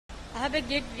I have a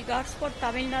great regards for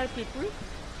Tamil Nadu people,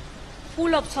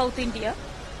 full of South India,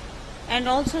 and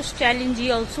also Stalin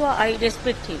ji also I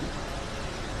respect him.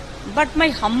 But my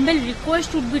humble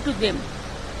request would be to them,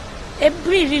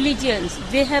 every religions,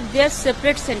 they have their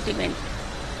separate sentiment.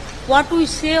 What we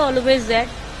say always that,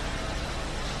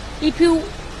 if you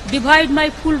divide my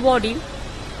full body,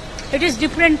 it is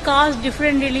different castes,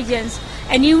 different religions,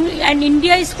 and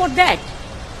India is for that.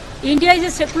 India is a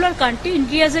secular country,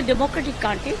 India is a democratic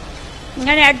country, and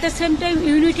at the same time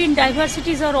unity in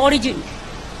diversity is our origin.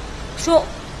 So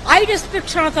I respect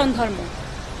Sanatan Dharm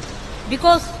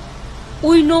because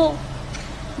we know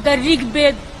the Rig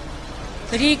Ved,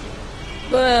 Rig,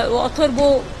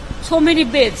 Atharva, so many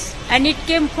Veds, and it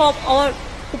came from our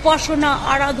Upasana,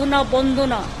 Aradhana,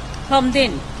 Bandhana from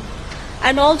then.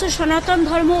 And also Sanatan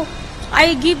Dharma,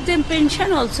 I give them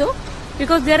pension also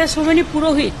because there are so many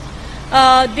Purohit.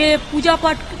 They puja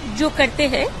path जो करते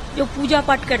हैं, जो पूजा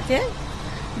पाठ करते हैं,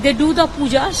 they do the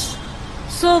pujas.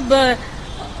 So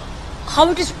how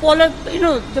it is popular,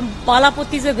 the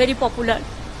Balapati is very popular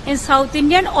in South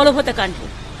India and all over the country.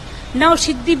 Now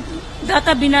Siddhi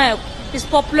Data Binayak is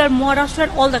popular in Maharashtra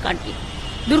and all the country.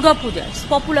 Durga Puja is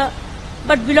popular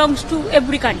but belongs to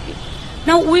every country.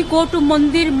 Now we go to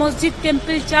mandir, masjid,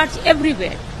 temple, church,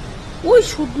 everywhere. We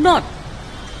should not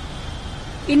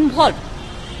involve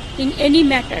in any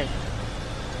matter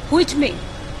which may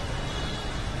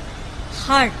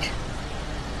hurt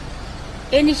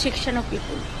any section of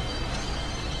people.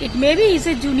 It may be he's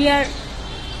a junior,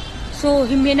 so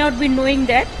he may not be knowing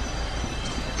that,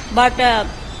 but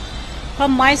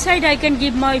from my side I can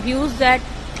give my views that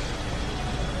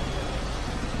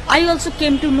I also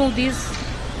came to know this,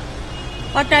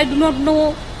 but I do not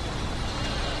know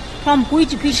from which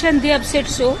vision they have said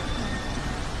so.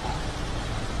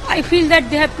 I feel that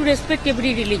they have to respect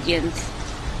every religion. So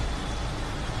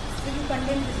you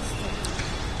condemn this?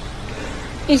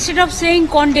 Instead of saying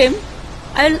condemn,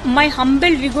 my humble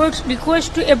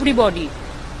request to everybody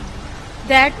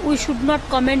that we should not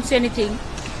comment anything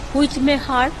which may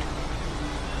hurt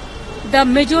the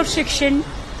major section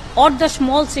or the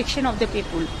small section of the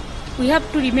people. We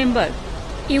have to remember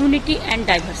unity and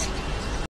diversity.